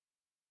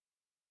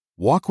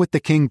Walk with the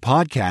King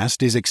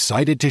podcast is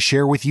excited to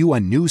share with you a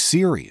new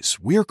series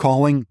we're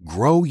calling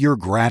Grow Your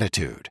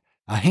Gratitude,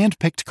 a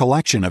hand-picked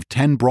collection of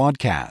 10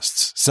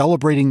 broadcasts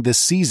celebrating the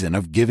season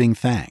of giving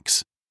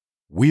thanks.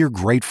 We're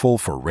grateful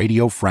for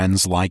radio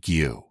friends like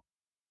you.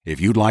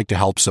 If you'd like to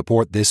help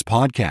support this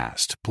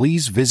podcast,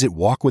 please visit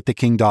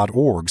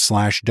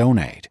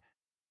walkwiththeking.org/donate.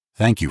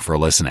 Thank you for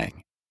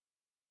listening.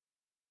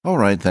 All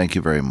right, thank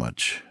you very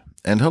much.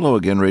 And hello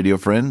again, radio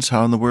friends.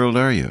 How in the world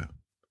are you?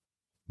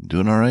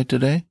 Doing all right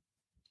today?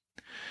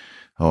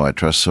 Oh, I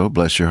trust so.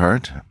 Bless your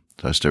heart.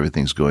 Trust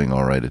everything's going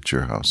all right at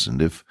your house. And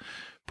if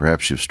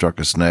perhaps you've struck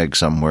a snag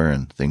somewhere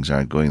and things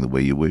aren't going the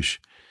way you wish,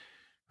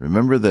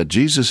 remember that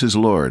Jesus is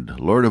Lord,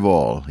 Lord of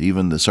all,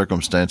 even the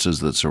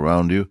circumstances that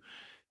surround you.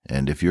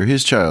 And if you're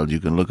His child, you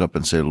can look up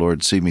and say,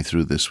 Lord, see me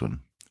through this one.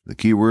 The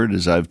key word,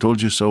 as I've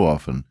told you so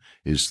often,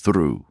 is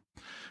through.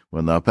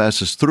 When thou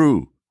passest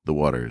through the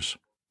waters,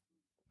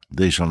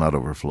 they shall not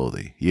overflow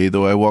thee. Yea,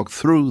 though I walk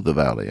through the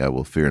valley, I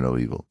will fear no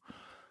evil.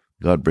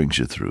 God brings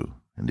you through.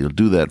 And He'll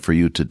do that for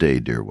you today,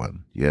 dear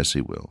one. Yes,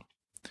 He will.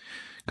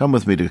 Come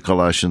with me to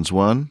Colossians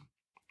 1.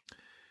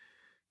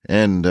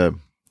 And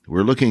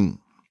we're looking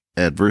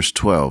at verse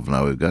 12.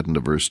 Now we've gotten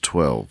to verse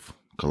 12.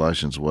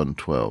 Colossians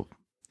 1:12.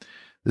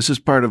 This is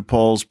part of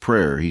Paul's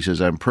prayer. He says,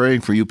 I'm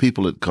praying for you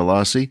people at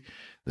Colossae,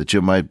 that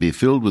you might be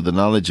filled with the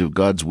knowledge of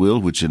God's will,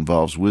 which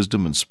involves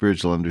wisdom and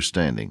spiritual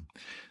understanding,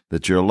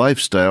 that your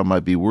lifestyle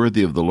might be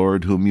worthy of the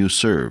Lord whom you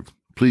serve,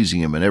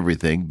 pleasing Him in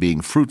everything, being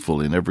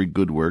fruitful in every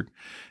good work,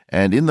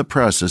 and in the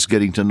process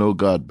getting to know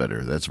God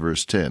better. That's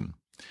verse 10.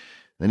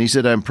 Then he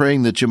said, I'm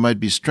praying that you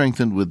might be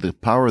strengthened with the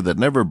power that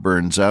never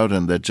burns out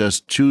and that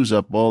just chews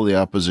up all the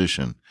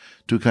opposition.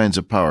 Two kinds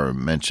of power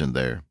mentioned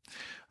there.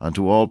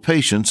 Unto all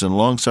patience and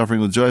long-suffering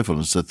with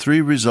joyfulness. The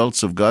three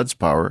results of God's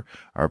power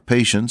are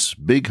patience,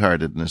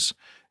 big-heartedness,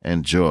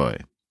 and joy.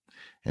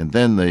 And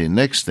then the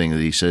next thing that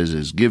he says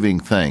is giving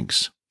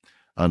thanks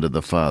unto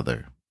the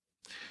Father.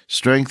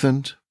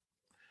 Strengthened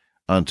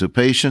unto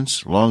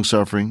patience,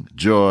 long-suffering,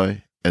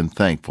 joy, and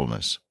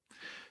thankfulness.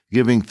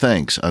 Giving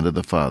thanks unto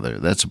the Father.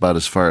 That's about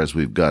as far as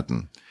we've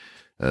gotten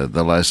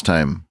the last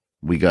time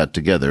we got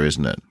together,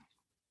 isn't it?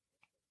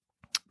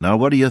 Now,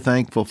 what are you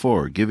thankful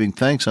for? Giving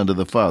thanks unto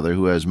the Father,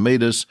 who has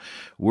made us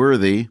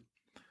worthy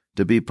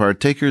to be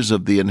partakers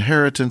of the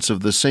inheritance of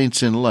the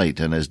saints in light,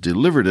 and has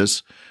delivered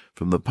us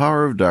from the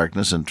power of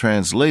darkness, and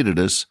translated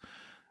us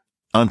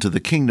unto the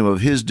kingdom of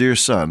His dear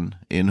Son,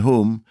 in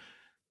whom,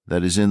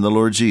 that is, in the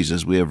Lord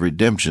Jesus, we have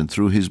redemption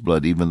through His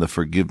blood, even the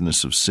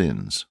forgiveness of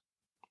sins.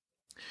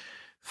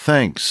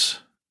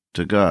 Thanks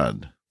to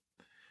God.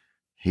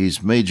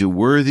 He's made you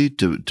worthy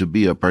to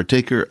be a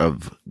partaker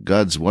of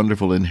God's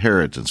wonderful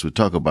inheritance. We'll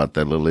talk about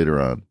that a little later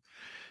on.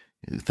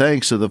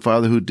 Thanks to the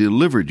Father who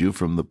delivered you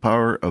from the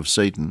power of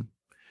Satan,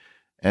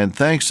 and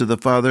thanks to the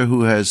Father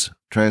who has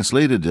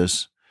translated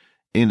us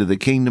into the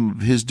kingdom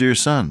of His dear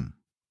Son,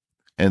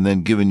 and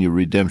then given you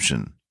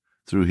redemption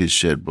through His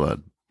shed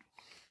blood.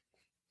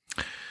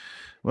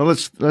 Well,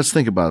 let's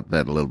think about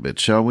that a little bit,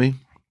 shall we?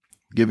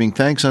 Giving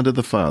thanks unto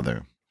the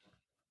Father.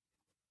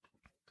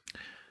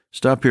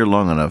 Stop here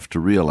long enough to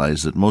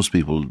realize that most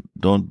people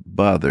don't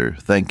bother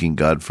thanking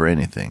God for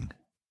anything.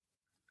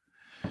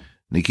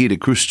 Nikita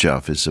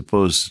Khrushchev is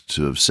supposed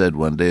to have said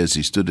one day as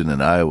he stood in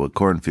an Iowa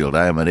cornfield,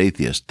 I am an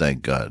atheist,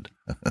 thank God.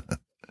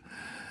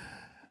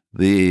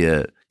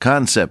 The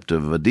concept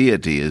of a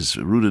deity is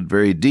rooted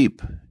very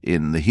deep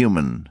in the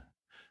human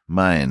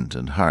mind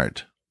and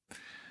heart.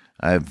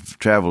 I've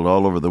traveled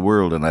all over the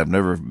world, and I've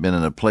never been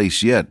in a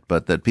place yet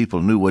but that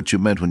people knew what you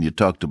meant when you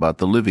talked about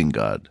the living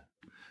God,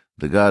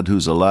 the God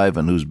who's alive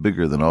and who's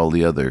bigger than all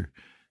the other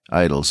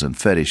idols and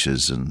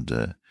fetishes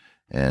and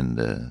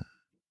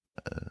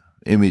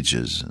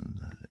images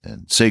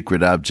and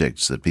sacred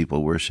objects that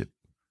people worship.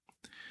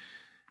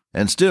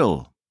 And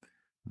still,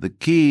 the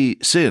key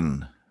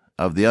sin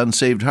of the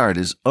unsaved heart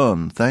is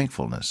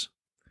unthankfulness.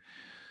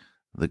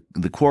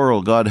 The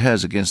quarrel God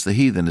has against the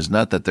heathen is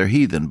not that they're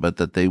heathen, but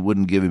that they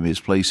wouldn't give Him His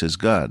place as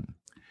God.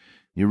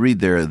 You read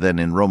there then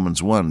in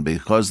Romans 1,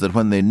 because that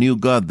when they knew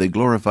God, they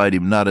glorified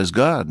Him not as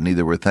God,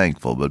 neither were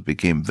thankful, but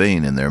became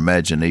vain in their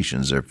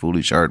imaginations, their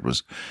foolish heart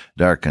was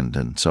darkened,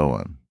 and so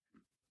on.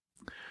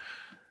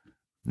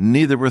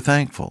 Neither were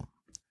thankful.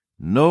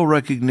 No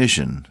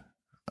recognition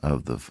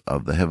of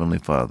the Heavenly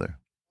Father.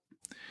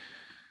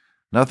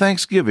 Now,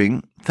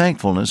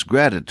 thankfulness,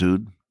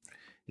 gratitude,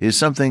 is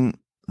something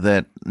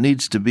that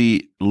needs to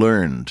be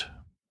learned.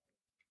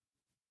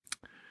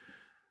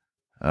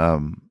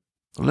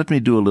 Let me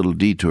do a little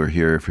detour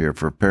here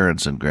for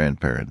parents and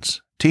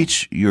grandparents.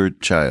 Teach your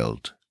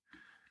child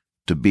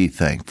to be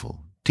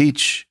thankful.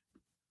 Teach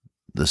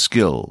the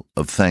skill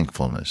of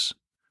thankfulness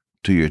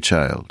to your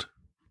child.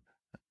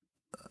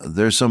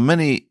 There's so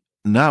many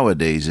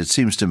nowadays, it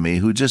seems to me,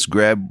 who just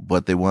grab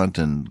what they want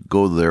and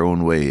go their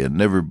own way and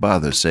never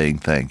bother saying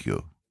thank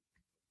you.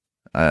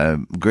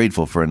 I'm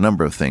grateful for a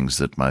number of things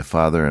that my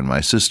father and my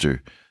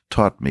sister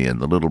taught me in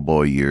the little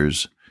boy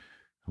years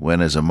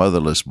when, as a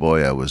motherless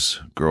boy, I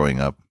was growing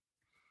up.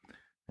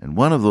 And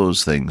one of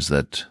those things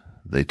that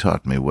they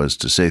taught me was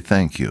to say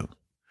thank you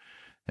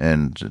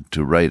and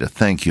to write a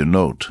thank you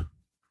note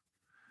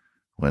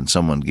when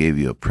someone gave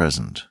you a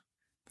present.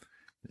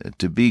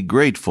 To be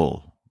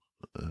grateful,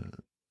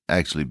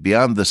 actually,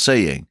 beyond the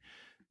saying,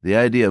 the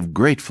idea of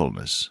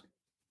gratefulness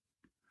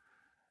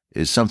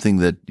is something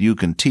that you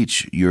can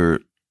teach your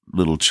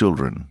little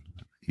children,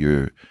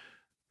 your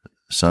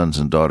sons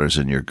and daughters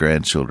and your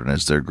grandchildren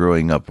as they're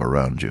growing up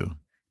around you.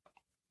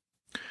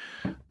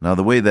 Now,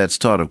 the way that's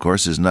taught, of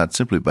course, is not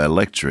simply by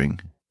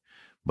lecturing,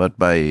 but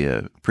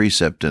by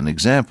precept and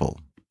example.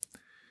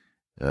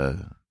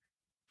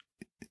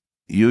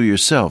 You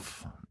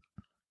yourself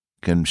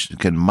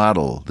can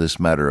model this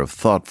matter of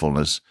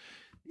thoughtfulness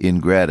in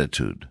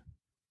gratitude,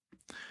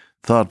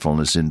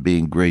 thoughtfulness in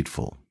being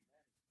grateful.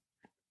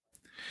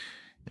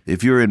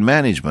 If you're in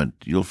management,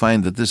 you'll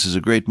find that this is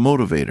a great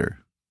motivator.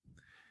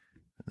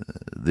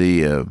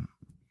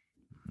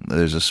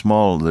 There's a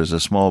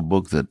small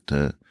book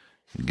that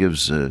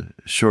gives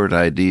short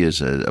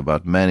ideas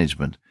about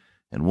management,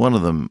 and one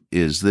of them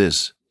is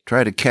this: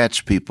 try to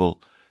catch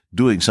people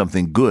doing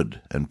something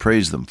good and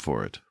praise them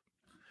for it.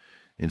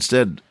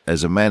 Instead,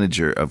 as a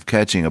manager, of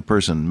catching a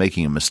person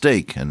making a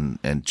mistake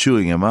and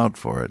chewing him out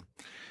for it,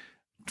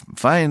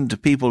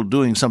 find people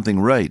doing something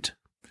right.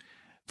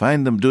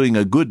 Find them doing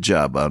a good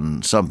job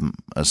on some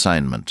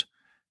assignment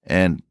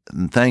and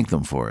thank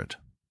them for it.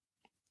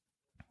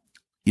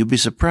 You'll be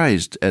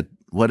surprised at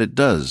what it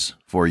does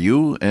for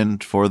you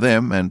and for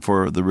them and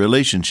for the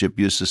relationship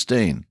you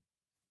sustain.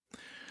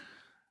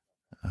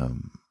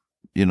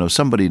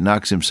 Somebody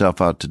knocks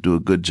himself out to do a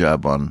good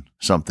job on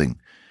something,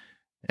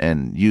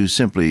 and you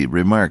simply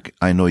remark,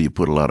 "I know you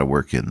put a lot of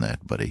work in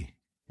that, buddy,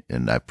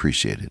 and I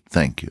appreciate it.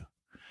 Thank you."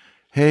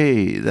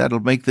 Hey, that'll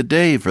make the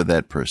day for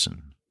that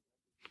person.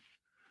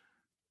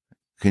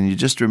 Can you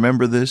just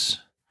remember this?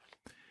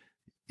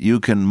 You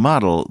can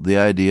model the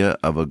idea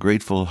of a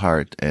grateful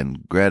heart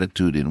and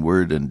gratitude in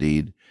word and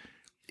deed,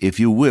 if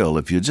you will,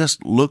 if you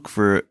just look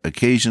for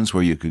occasions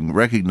where you can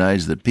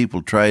recognize that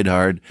people tried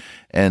hard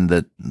and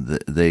that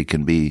they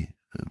can be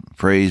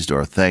praised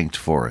or thanked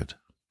for it.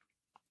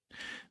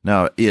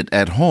 Now,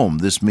 at home,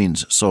 this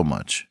means so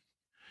much.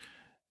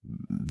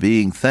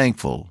 Being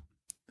thankful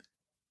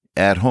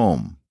at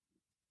home.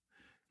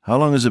 How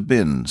long has it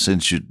been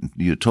since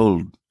you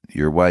told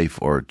your wife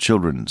or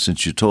children,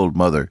 since you told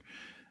mother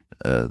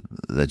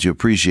that you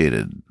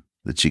appreciated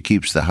that she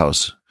keeps the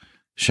house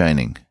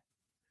shining?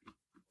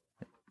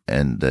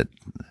 And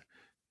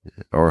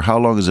or how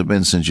long has it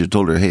been since you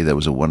told her, "Hey, that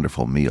was a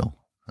wonderful meal,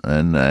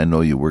 and I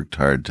know you worked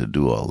hard to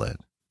do all that"?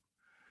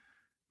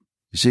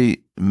 You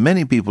see,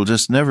 many people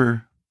just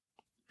never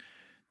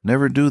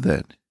do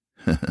that.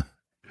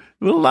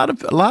 Well,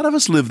 a lot of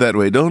us live that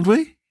way, don't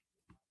we?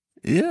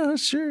 Yeah,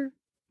 sure.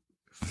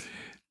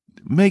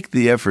 Make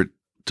the effort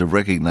to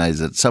recognize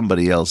that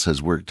somebody else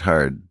has worked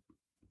hard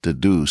to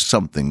do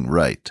something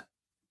right,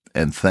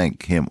 and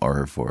thank him or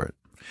her for it.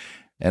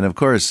 And of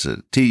course,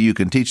 you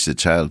can teach the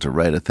child to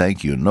write a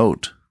thank you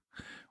note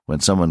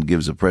when someone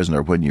gives a present,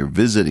 or when you're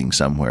visiting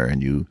somewhere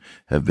and you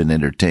have been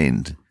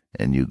entertained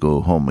and you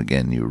go home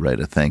again, you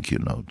write a thank you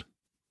note.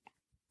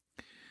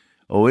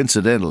 Oh,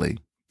 incidentally,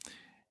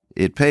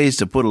 it pays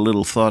to put a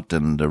little thought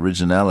and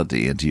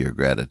originality into your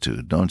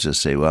gratitude. Don't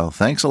just say, "Well,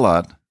 thanks a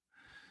lot,"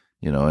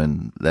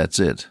 and that's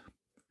it.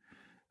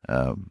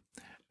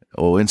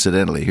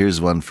 Incidentally, here's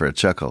one for a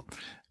chuckle.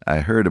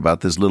 I heard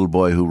about this little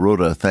boy who wrote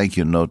a thank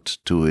you note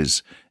to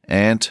his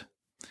aunt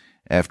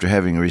after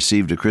having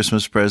received a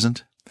Christmas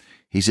present.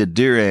 He said,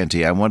 "Dear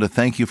Auntie, I want to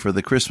thank you for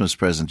the Christmas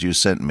present you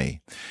sent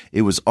me.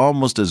 It was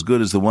almost as good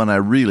as the one I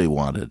really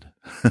wanted.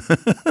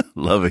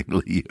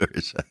 Lovingly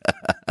yours."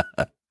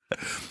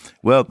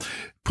 Well,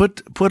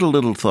 put a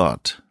little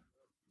thought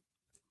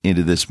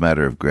into this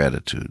matter of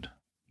gratitude,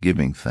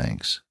 giving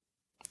thanks.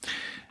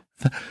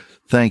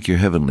 Thank your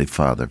Heavenly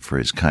Father for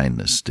His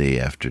kindness day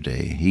after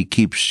day. He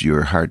keeps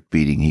your heart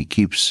beating. He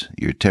keeps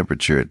your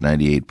temperature at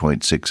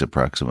 98.6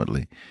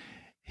 approximately.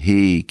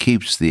 He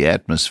keeps the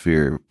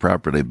atmosphere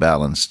properly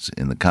balanced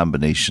in the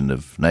combination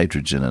of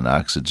nitrogen and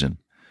oxygen.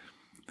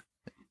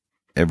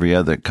 Every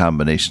other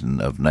combination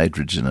of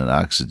nitrogen and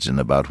oxygen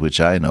about which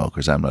I know,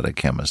 because I'm not a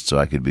chemist, so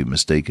I could be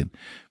mistaken,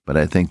 but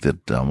I think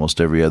that almost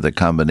every other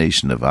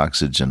combination of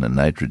oxygen and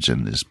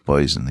nitrogen is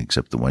poison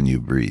except the one you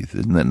breathe.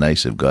 Isn't that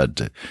nice of God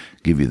to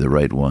give you the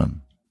right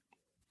one?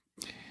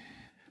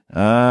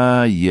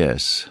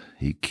 Yes,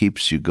 He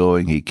keeps you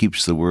going. He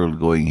keeps the world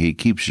going. He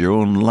keeps your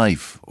own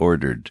life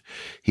ordered.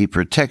 He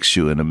protects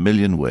you in a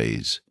million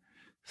ways.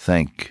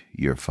 Thank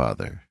your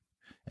Father,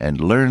 and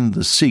learn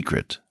the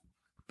secret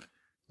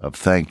of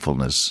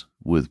thankfulness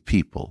with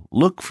people.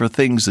 Look for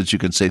things that you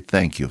can say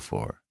thank you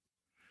for.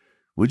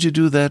 Would you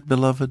do that,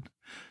 beloved?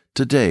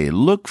 Today,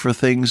 look for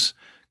things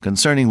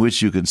concerning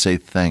which you can say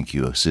thank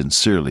you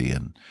sincerely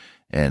and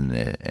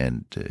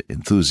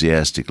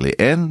enthusiastically,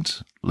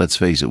 and, let's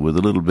face it, with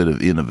a little bit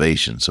of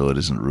innovation so it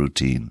isn't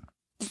routine.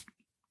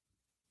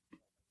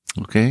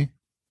 Okay?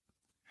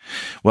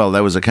 Well,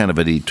 that was a kind of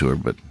a detour,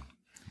 but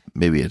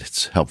maybe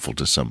it's helpful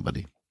to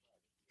somebody.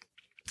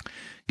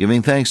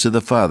 giving thanks to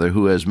the Father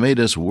who has made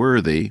us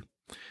worthy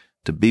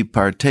to be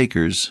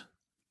partakers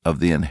of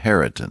the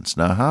inheritance.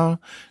 Now, how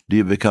do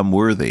you become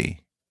worthy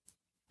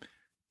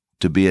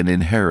to be an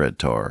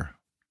inheritor?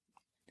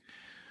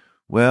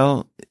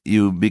 Well,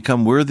 you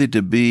become worthy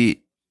to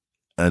be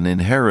an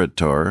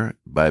inheritor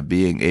by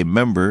being a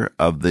member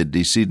of the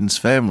decedent's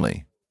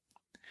family.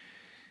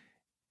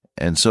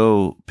 And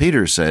so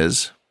Peter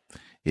says,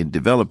 in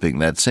developing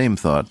that same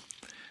thought,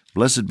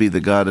 "Blessed be the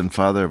God and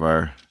Father of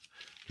our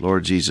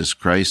Lord Jesus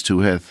Christ, who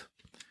hath,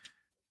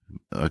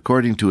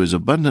 according to his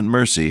abundant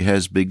mercy,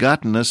 has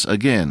begotten us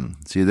again."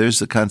 See, there's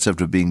the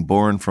concept of being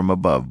born from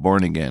above,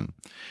 born again.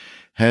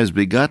 "Has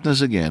begotten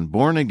us again,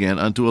 born again,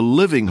 unto a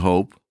living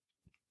hope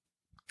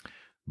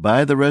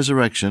by the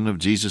resurrection of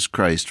Jesus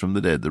Christ from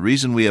the dead." The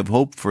reason we have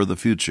hope for the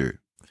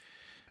future.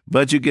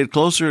 But you get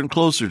closer and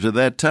closer to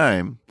that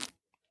time.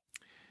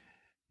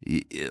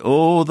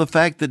 Oh, the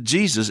fact that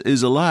Jesus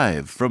is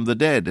alive from the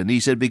dead. And he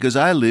said, "Because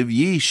I live,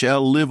 ye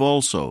shall live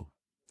also."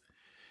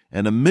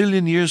 And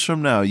 1,000,000 years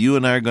from now, you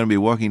and I are going to be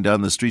walking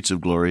down the streets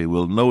of glory.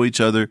 We'll know each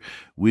other.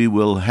 We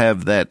will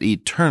have that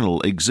eternal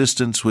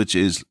existence, which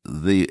is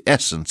the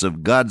essence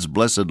of God's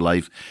blessed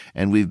life.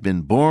 And we've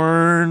been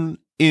born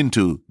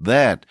into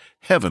that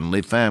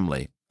heavenly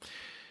family.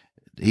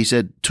 He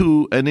said,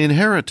 to an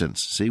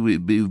inheritance. See,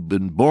 we've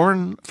been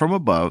born from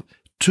above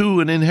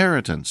to an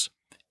inheritance,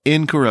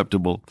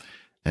 incorruptible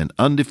and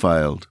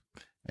undefiled,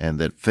 and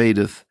that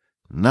fadeth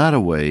not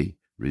away,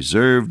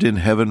 reserved in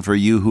heaven for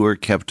you who are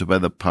kept by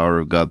the power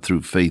of God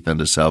through faith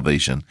unto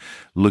salvation,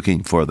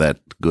 looking for that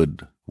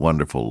good,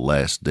 wonderful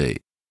last day.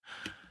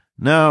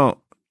 Now,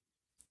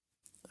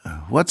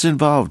 what's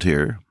involved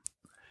here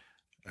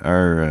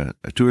are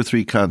 2 or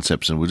 3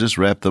 concepts, and we'll just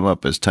wrap them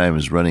up as time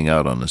is running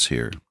out on us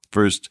here.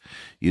 First,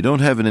 you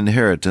don't have an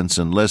inheritance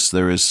unless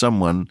there is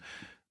someone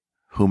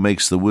who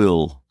makes the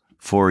will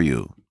for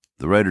you.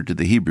 The writer to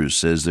the Hebrews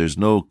says there's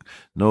no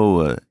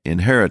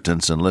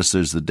inheritance unless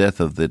there's the death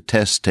of the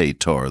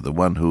testator, the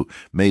one who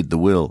made the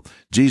will.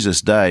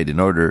 Jesus died in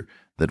order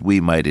that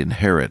we might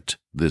inherit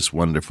this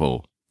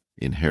wonderful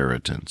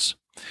inheritance.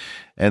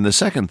 And the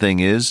second thing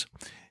is,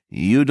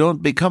 you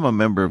don't become a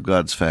member of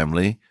God's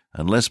family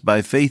unless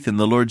by faith in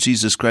the Lord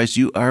Jesus Christ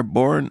you are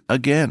born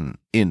again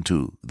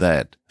into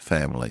that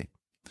family.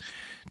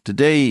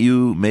 Today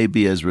you may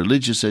be as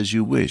religious as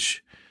you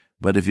wish,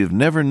 but if you've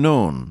never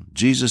known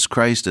Jesus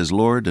Christ as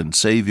Lord and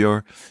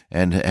Savior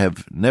and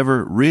have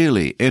never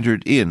really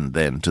entered in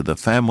then to the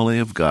family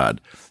of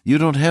God, you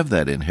don't have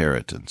that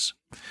inheritance.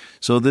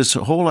 So this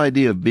whole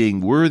idea of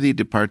being worthy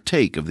to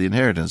partake of the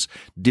inheritance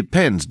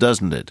depends,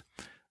 doesn't it,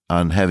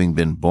 on having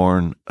been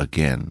born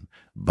again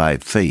by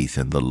faith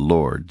in the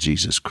Lord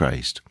Jesus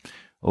Christ.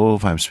 Oh,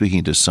 if I'm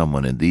speaking to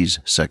someone in these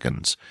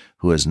seconds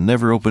who has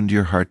never opened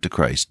your heart to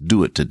Christ,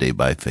 do it today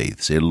by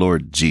faith. Say,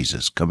 "Lord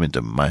Jesus, come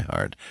into my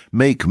heart.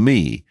 Make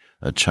me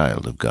a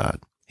child of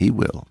God." He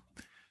will,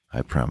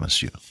 I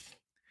promise you.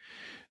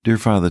 Dear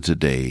Father,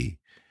 today,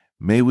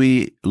 may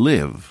we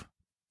live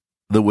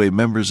the way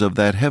members of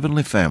that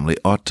heavenly family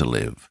ought to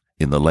live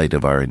in the light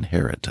of our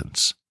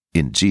inheritance.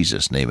 In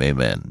Jesus' name,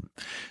 amen.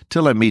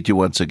 Till I meet you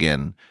once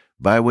again,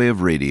 by way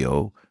of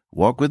radio,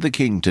 walk with the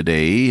King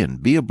today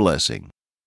and be a blessing.